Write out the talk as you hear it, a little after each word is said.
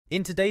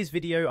In today's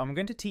video, I'm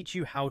going to teach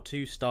you how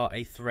to start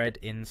a thread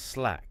in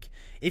Slack.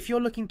 If you're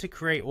looking to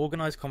create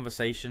organized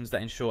conversations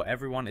that ensure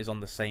everyone is on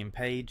the same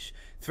page,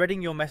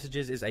 threading your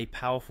messages is a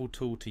powerful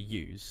tool to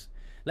use.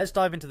 Let's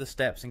dive into the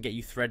steps and get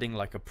you threading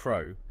like a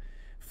pro.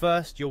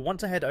 First, you'll want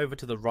to head over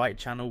to the right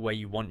channel where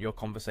you want your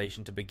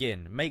conversation to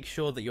begin. Make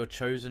sure that your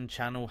chosen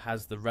channel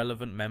has the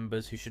relevant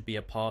members who should be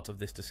a part of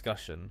this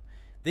discussion.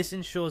 This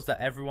ensures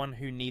that everyone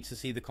who needs to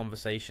see the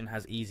conversation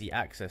has easy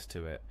access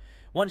to it.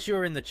 Once you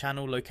are in the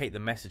channel, locate the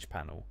message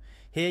panel.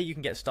 Here you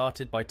can get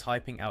started by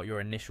typing out your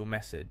initial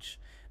message.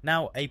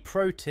 Now, a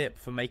pro tip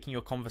for making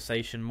your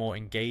conversation more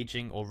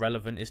engaging or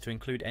relevant is to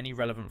include any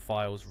relevant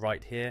files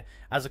right here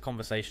as a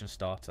conversation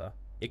starter.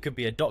 It could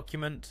be a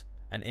document,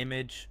 an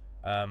image,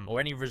 or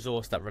any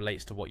resource that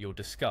relates to what you'll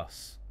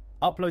discuss.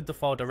 Upload the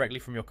file directly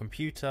from your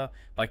computer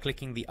by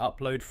clicking the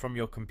Upload from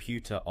your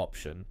computer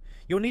option.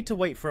 You'll need to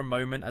wait for a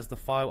moment as the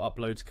file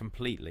uploads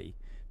completely.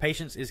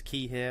 Patience is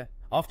key here.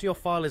 After your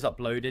file is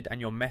uploaded and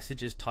your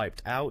message is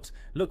typed out,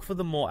 look for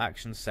the More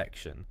Actions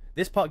section.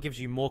 This part gives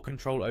you more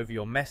control over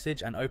your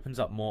message and opens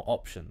up more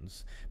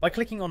options. By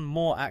clicking on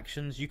More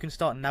Actions, you can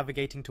start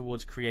navigating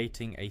towards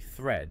creating a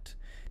thread.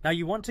 Now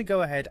you want to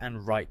go ahead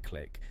and right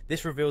click.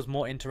 This reveals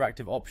more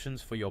interactive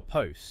options for your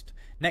post.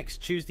 Next,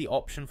 choose the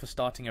option for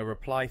starting a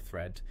reply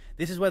thread.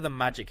 This is where the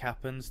magic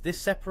happens.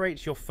 This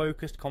separates your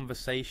focused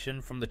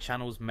conversation from the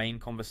channel's main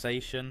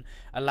conversation,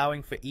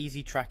 allowing for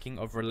easy tracking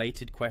of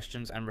related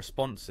questions and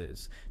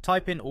responses.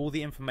 Type in all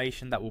the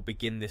information that will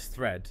begin this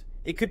thread.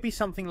 It could be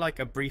something like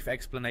a brief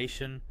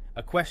explanation,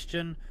 a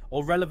question,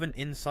 or relevant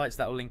insights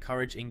that will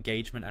encourage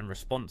engagement and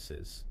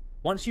responses.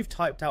 Once you've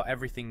typed out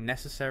everything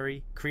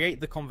necessary, create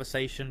the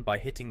conversation by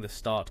hitting the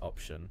Start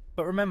option.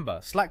 But remember,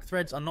 Slack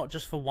threads are not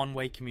just for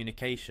one-way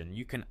communication.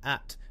 You can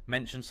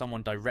mention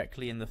someone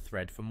directly in the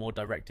thread for more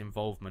direct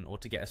involvement or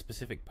to get a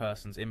specific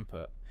person's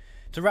input.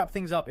 To wrap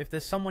things up, if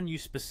there's someone you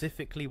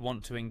specifically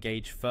want to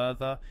engage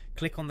further,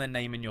 click on their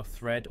name in your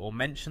thread or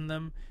mention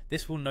them.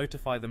 This will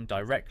notify them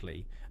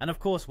directly. And of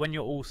course, when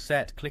you're all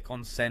set, click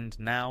on Send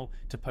Now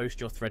to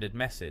post your threaded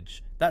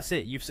message. That's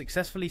it, you've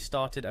successfully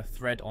started a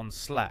thread on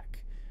Slack.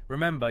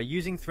 Remember,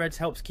 using threads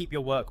helps keep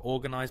your work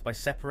organized by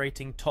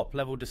separating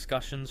top-level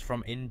discussions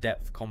from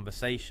in-depth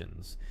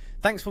conversations.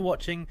 Thanks for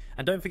watching,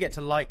 and don't forget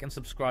to like and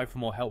subscribe for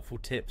more helpful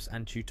tips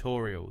and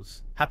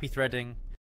tutorials. Happy threading!